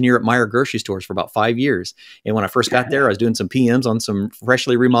mobile engineer at Meyer grocery stores for about 5 years. And when I first got there, I was doing some PMs on some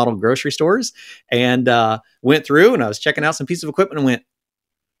freshly remodeled grocery stores, and went through and I was checking out some pieces of equipment and went,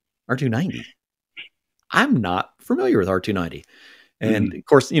 R290? I'm not familiar with R290. And of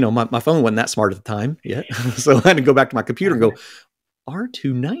course, my phone wasn't that smart at the time yet. So I had to go back to my computer and go,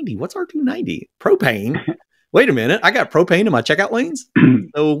 R290? What's R290? Propane? Wait a minute. I got propane in my checkout lanes?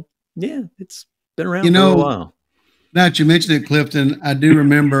 So yeah, it's been around for a while. Now that you mentioned it, Clifton, I do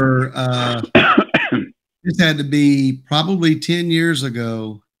remember this had to be probably 10 years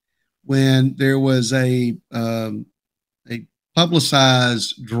ago when there was a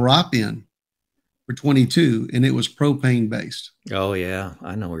publicized drop-in for 22, and it was propane based. Oh yeah,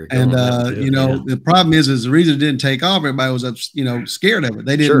 I know where you're going. And the problem is the reason it didn't take off, everybody was scared of it.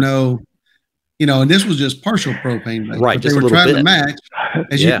 They didn't know, and this was just partial propane based. Right, just they were trying to match.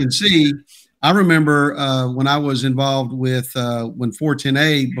 As you can see, I remember when I was involved with when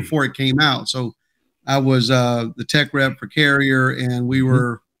 410A before it came out. So I was the tech rep for Carrier, and we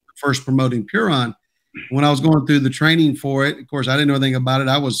were first promoting Puron. When I was going through the training for it, of course, I didn't know anything about it.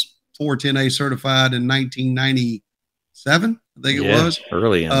 I was 410A certified in 1997, I think it was.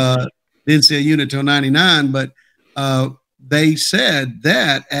 Early. Didn't see a unit till 99, but they said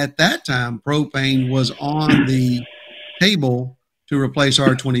that at that time, propane was on the table to replace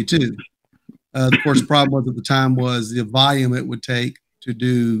R22. Of course, the problem at the time was the volume it would take to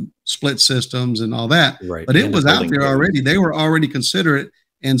do split systems and all that. Right. But it was out there already. They were already considering it,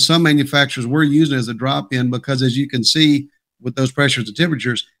 and some manufacturers were using it as a drop-in because, as you can see, with those pressures and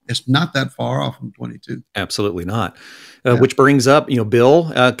temperatures, it's not that far off from 22. Absolutely not. Which brings up,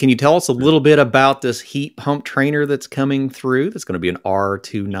 Bill, can you tell us a little bit about this heat pump trainer that's coming through? That's going to be an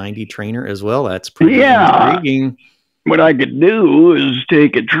R290 trainer as well. That's pretty intriguing. What I could do is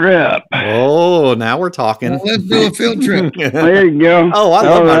take a trip. Oh, now we're talking. Well, let's do a field trip. There you go. Oh, I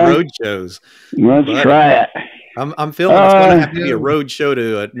love my road shows. Let's try it. I'm feeling it's going to have to be a road show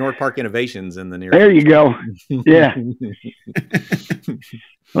to Northpark Innovations in the near future. There you go. Yeah.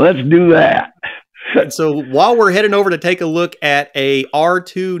 Let's do that. And so while we're heading over to take a look at a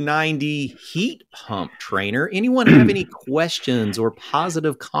R290 heat pump trainer, anyone have any questions or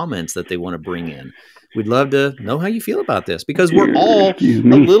positive comments that they want to bring in? We'd love to know how you feel about this, because we're all a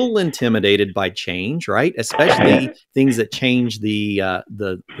little intimidated by change, right? Especially things that change the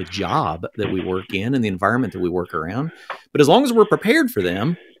job that we work in and the environment that we work around. But as long as we're prepared for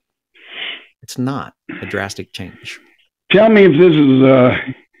them, it's not a drastic change. Tell me if this is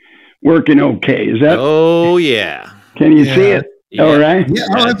working okay. Is that? Oh yeah. Can you see it? Yeah. All right.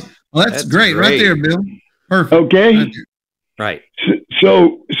 Yeah. That's great right there, Bill. Perfect. Okay. Right.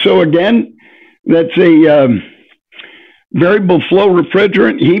 So again, that's a variable flow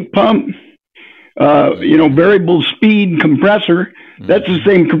refrigerant heat pump, variable speed compressor. That's the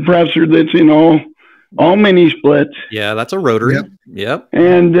same compressor that's in all mini splits. Yeah, that's a rotary. Yep.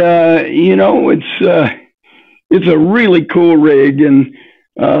 And, it's a really cool rig. And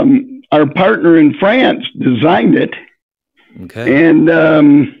our partner in France designed it. Okay. And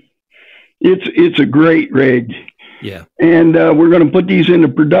it's a great rig. Yeah. And we're going to put these into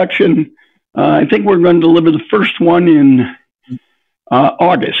production. I think we're going to deliver the first one in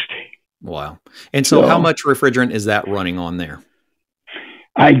August. Wow. And so how much refrigerant is that running on there?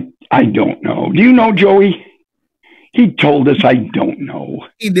 I don't know. Do you know, Joey? He told us. I don't know.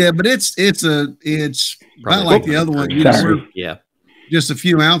 He did, but it's about like the other one. Yeah. Just a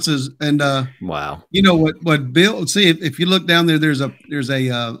few ounces. And wow. You know what Bill, see if you look down there, there's a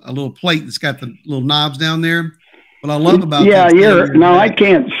little plate that's got the little knobs down there. What I love about here now I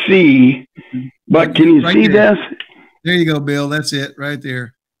can't see, but can you see this? There you go, Bill. That's it right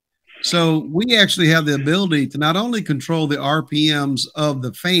there. So we actually have the ability to not only control the RPMs of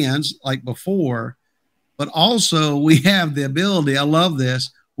the fans like before, but also we have the ability, I love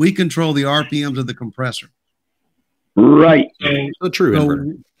this, we control the RPMs of the compressor. Right. So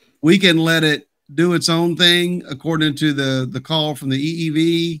true. We can let it do its own thing according to the call from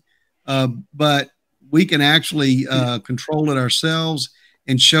the EEV, but we can actually control it ourselves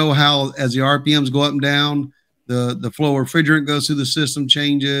and show how, as the RPMs go up and down, the flow of refrigerant goes through the system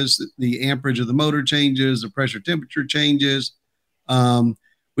changes, the amperage of the motor changes, the pressure temperature changes.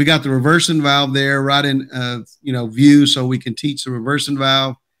 We got the reversing valve there right in view, so we can teach the reversing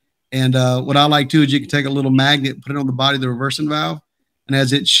valve. And what I like too is you can take a little magnet, put it on the body of the reversing valve, and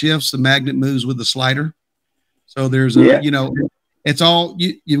as it shifts, the magnet moves with the slider. So there's it's all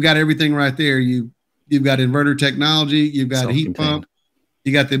you've got everything right there. You've got inverter technology, you've got a heat pump,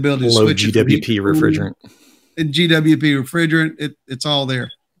 you got the ability to switch GWP refrigerant. And GWP refrigerant, it's all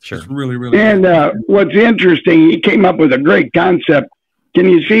there. Sure. It's really, really and what's interesting, he came up with a great concept. Can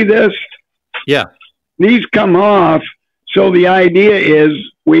you see this? Yeah. These come off. So the idea is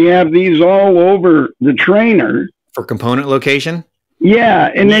we have these all over the trainer. For component location? Yeah.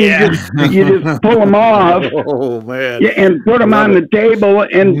 And then you just pull them off. Oh, man. And put them on the table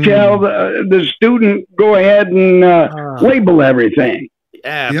and tell the student, go ahead and label everything.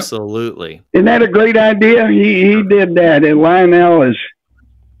 Absolutely. Yep. Isn't that a great idea? He did that. And Lionel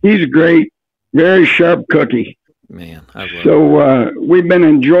he's great, very sharp cookie. Man, I love so we've been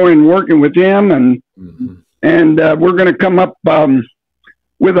enjoying working with him, and we're going to come up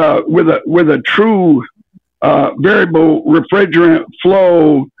with a true variable refrigerant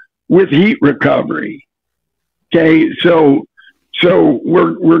flow with heat recovery. Okay, so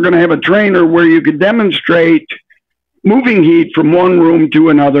we're going to have a trainer where you could demonstrate moving heat from one room to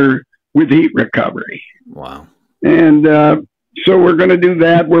another with heat recovery. Wow. And so we're going to do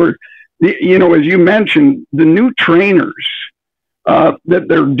that. As you mentioned, the new trainers that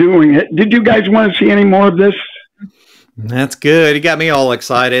they're doing it. Did you guys want to see any more of this? That's good. You got me all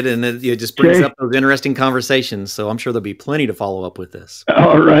excited, and it just brings up those interesting conversations. So I'm sure there'll be plenty to follow up with this.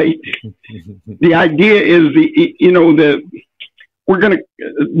 All right. The idea is the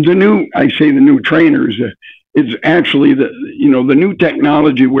new trainers. It's actually the new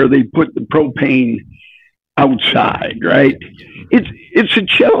technology where they put the propane outside, right? It's a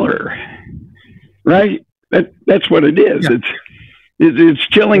chiller, right? That's what it is. Yeah. It's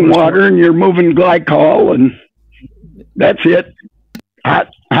chilling water, and you're moving glycol, and that's it.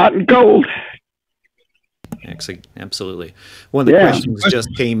 Hot and cold. Absolutely. One of the questions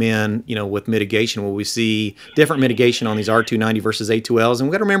just came in, with mitigation. Will we see different mitigation on these R290 versus A2Ls? And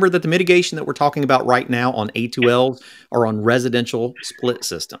we've got to remember that the mitigation that we're talking about right now on A2Ls are on residential split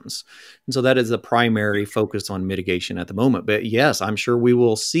systems. And so that is the primary focus on mitigation at the moment. But yes, I'm sure we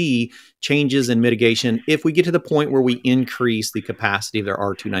will see changes in mitigation if we get to the point where we increase the capacity of their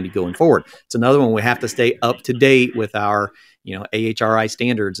R290 going forward. It's another one we have to stay up to date with our AHRI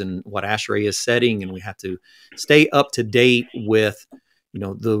standards and what ASHRAE is setting, and we have to stay up to date with,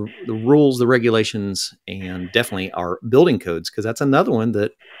 the rules, the regulations, and definitely our building codes, because that's another one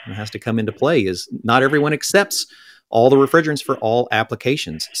that has to come into play. Is not everyone accepts all the refrigerants for all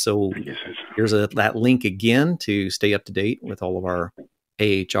applications. So here's that link again to stay up to date with all of our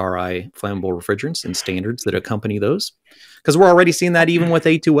AHRI flammable refrigerants and standards that accompany those, because we're already seeing that even with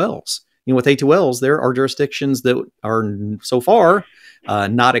A2Ls. With A2Ls, there are jurisdictions that are so far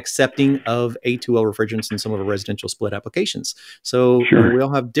not accepting of A2L refrigerants in some of our residential split applications. So we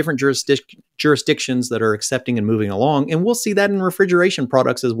all have different jurisdictions that are accepting and moving along, and we'll see that in refrigeration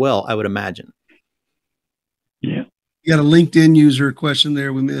products as well, I would imagine. Yeah. You got a LinkedIn user question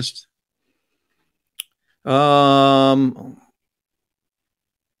there we missed. Oh,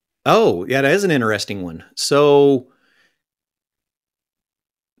 yeah, that is an interesting one. So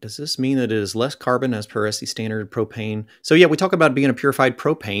does this mean that it is less carbon as per SC standard propane? So yeah, we talk about being a purified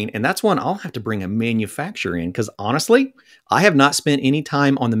propane, and that's one I'll have to bring a manufacturer in, because honestly, I have not spent any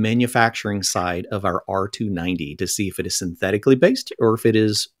time on the manufacturing side of our R290 to see if it is synthetically based or if it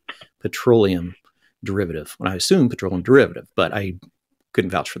is petroleum derivative. Well, I assume petroleum derivative, but I couldn't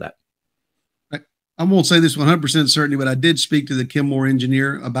vouch for that. I won't say this 100% certainty, but I did speak to the Kenmore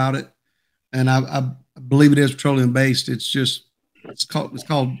engineer about it. and I believe it is petroleum based. It's called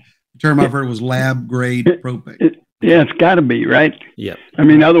the term I've heard was lab grade propane. Yeah, it's got to be, right. Yeah. I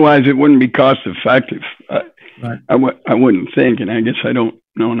mean, otherwise it wouldn't be cost effective. Right. I wouldn't think, and I guess I don't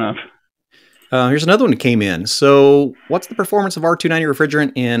know enough. Here's another one that came in. So what's the performance of R290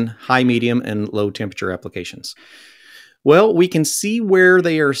 refrigerant in high, medium, and low temperature applications? Well, we can see where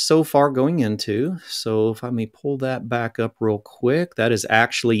they are so far going into. So if I may pull that back up real quick, that is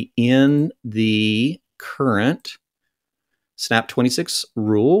actually in the current SNAP 26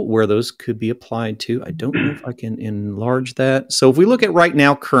 rule where those could be applied to. I don't know if I can enlarge that. So if we look at right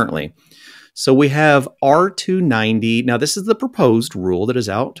now currently, so we have R290. Now, this is the proposed rule that is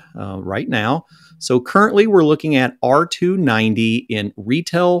out right now. So currently, we're looking at R290 in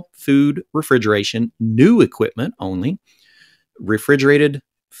retail food refrigeration, new equipment only, refrigerated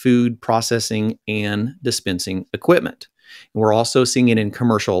food processing and dispensing equipment. And we're also seeing it in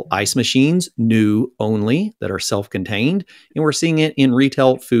commercial ice machines, new only, that are self-contained. And we're seeing it in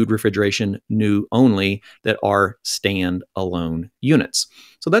retail food refrigeration, new only, that are stand-alone units.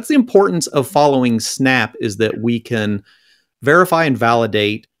 So that's the importance of following SNAP, is that we can verify and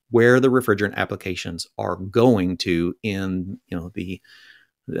validate where the refrigerant applications are going to in the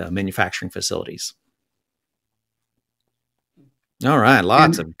manufacturing facilities. All right,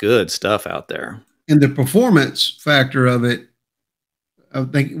 lots of good stuff out there. And the performance factor of it, I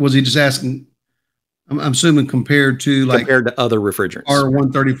think, was he just asking? I'm assuming compared to other refrigerants,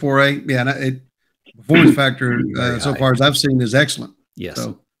 R134A. Yeah, performance factor so far as I've seen is excellent. Yes,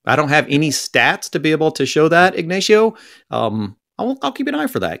 so, I don't have any stats to be able to show that, Ignacio. I'll keep an eye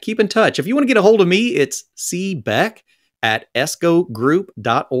for that. Keep in touch. If you want to get a hold of me, it's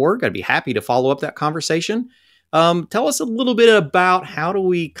cbeck@escogroup.org. I'd be happy to follow up that conversation. Tell us a little bit about how do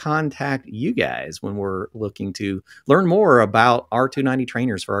we contact you guys when we're looking to learn more about R290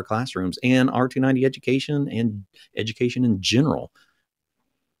 trainers for our classrooms and R290 education and education in general.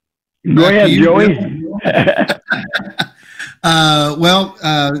 Go ahead, Joey.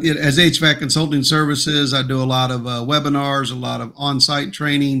 As HVAC consulting services, I do a lot of webinars, a lot of on-site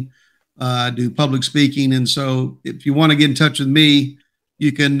training. I do public speaking. And so if you want to get in touch with me,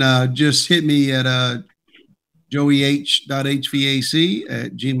 you can just hit me at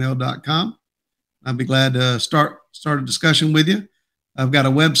joeyh.hvac@gmail.com. I'd be glad to start a discussion with you. I've got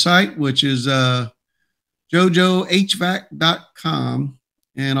a website, which is jojohvac.com.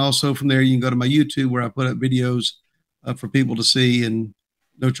 And also from there, you can go to my YouTube where I put up videos for people to see, and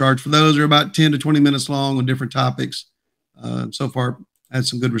no charge for those. They're about 10 to 20 minutes long on different topics. So far, I had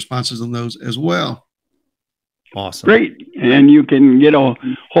some good responses on those as well. Awesome. Great. And you can get a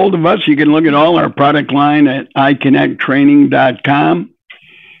hold of us. You can look at all our product line at iConnectTraining.com.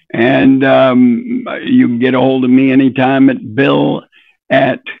 And you can get a hold of me anytime at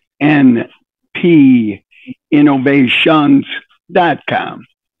bill@npinnovations.com.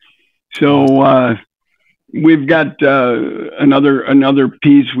 So we've got another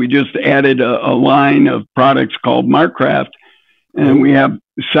piece. We just added a line of products called Markcraft. And we have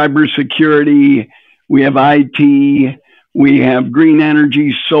cybersecurity, we have IT, we have green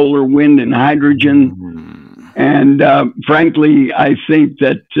energy, solar, wind, and hydrogen. And frankly, I think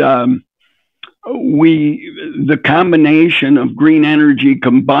that the combination of green energy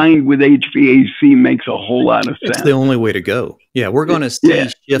combined with HVAC makes a whole lot of sense. It's the only way to go. Yeah, we're going to see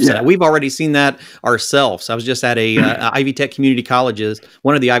shifts. Yeah. We've already seen that ourselves. I was just at a Ivy Tech Community Colleges,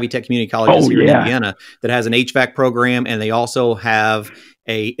 one of the Ivy Tech Community Colleges here in Indiana, that has an HVAC program, and they also have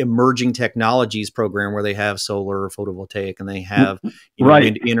a emerging technologies program where they have solar, photovoltaic, and they have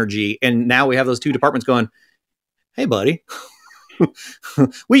wind energy. And now we have those two departments going, hey, buddy,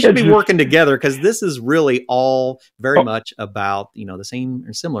 we should be working together, because this is really all very much about, the same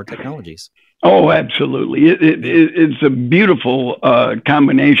or similar technologies. Oh, absolutely. It's a beautiful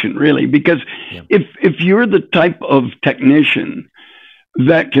combination, really, because if you're the type of technician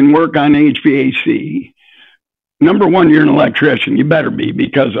that can work on HVAC, number one, you're an electrician. You better be,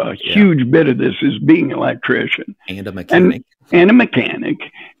 because a huge bit of this is being an electrician. And a mechanic. And a mechanic.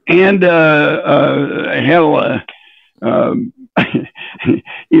 And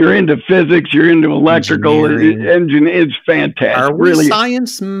you're into physics, you're into electrical engine. It's fantastic. Are we really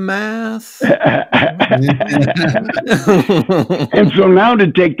science, math? And so now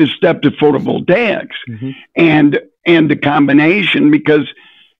to take the step to photovoltaics and the combination, because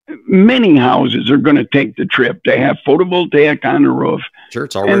many houses are going to take the trip to have photovoltaic on the roof. Sure,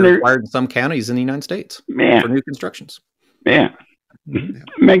 it's already required in some counties in the United States for new constructions. Yeah,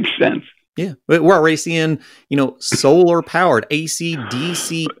 makes sense. Yeah, we're already seeing, solar powered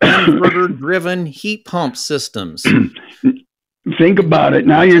AC/DC inverter driven heat pump systems. think about it.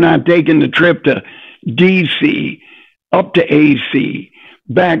 Now you're not taking the trip to DC, up to AC,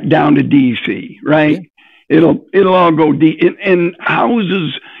 back down to DC, right? Yeah. It'll all go and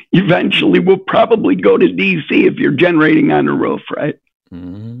houses eventually will probably go to DC if you're generating on the roof, right?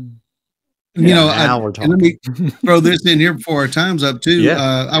 Mm-hmm. You know, and let me throw this in here before our time's up too.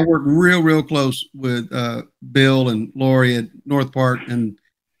 Yeah. I work real close with Bill and Lori at Northpark, and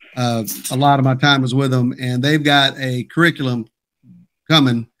a lot of my time is with them, and they've got a curriculum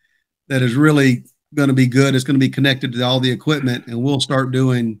coming that is really going to be good. It's going to be connected to all the equipment, and we'll start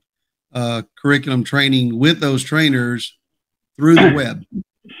doing curriculum training with those trainers through the web.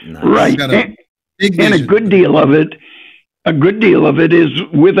 Nice. Right. And a good deal of it is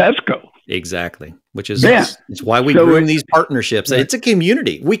with ESCO. Exactly. Which is it's why we groom these partnerships. Right. It's a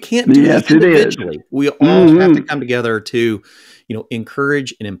community. We can't do this individually. We all have to come together to,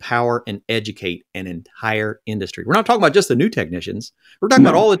 encourage and empower and educate an entire industry. We're not talking about just the new technicians. We're talking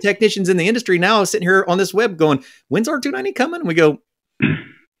about all the technicians in the industry now sitting here on this web going, when's R290 coming? And we go,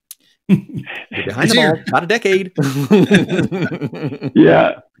 you're behind the ball, about a decade.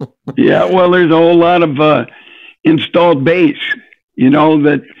 Yeah. Well, there's a whole lot of installed base,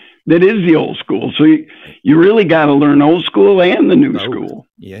 that is the old school. So you really got to learn old school and the new school.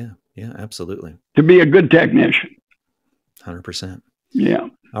 Yeah, absolutely. To be a good technician. 100%. Yeah.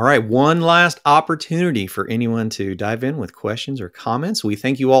 All right. One last opportunity for anyone to dive in with questions or comments. We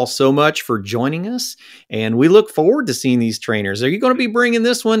thank you all so much for joining us, and we look forward to seeing these trainers. Are you going to be bringing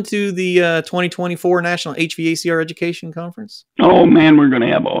this one to the 2024 National HVACR Education Conference? Oh, man, we're going to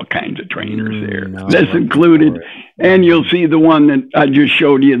have all kinds of trainers there. That's included. And you'll see the one that I just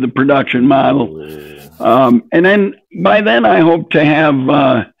showed you, the production model. And then by then, I hope to have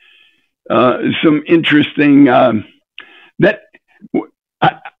some interesting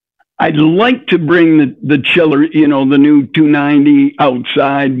I'd like to bring the chiller, the new 290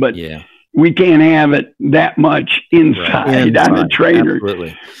 outside, but we can't have it that much inside on a trainer.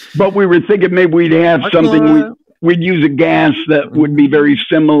 Absolutely. But we were thinking maybe we'd have something, we'd use a gas that would be very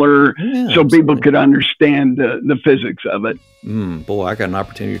similar so people could understand the physics of it. Boy, I got an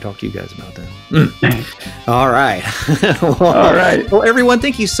opportunity to talk to you guys about that. All right. All right. Well, everyone,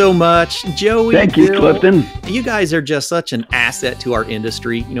 thank you so much. Joey, thank you, Clifton. You guys are just such an asset to our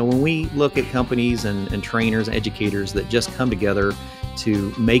industry. When we look at companies and trainers, educators that just come together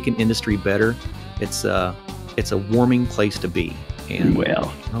to make an industry better, it's a warming place to be. And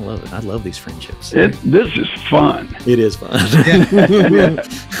I love it. I love these friendships. This is fun. It is fun.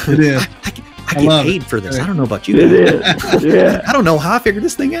 It is. I get paid for this. I don't know about you guys. It is. Yeah. I don't know how I figured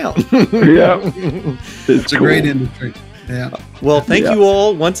this thing out. It's a great industry. Yeah. Well, thank you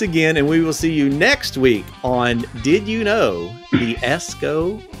all once again, and we will see you next week on Did You Know, the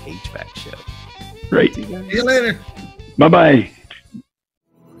ESCO HVAC show. Great. See you later. Bye-bye.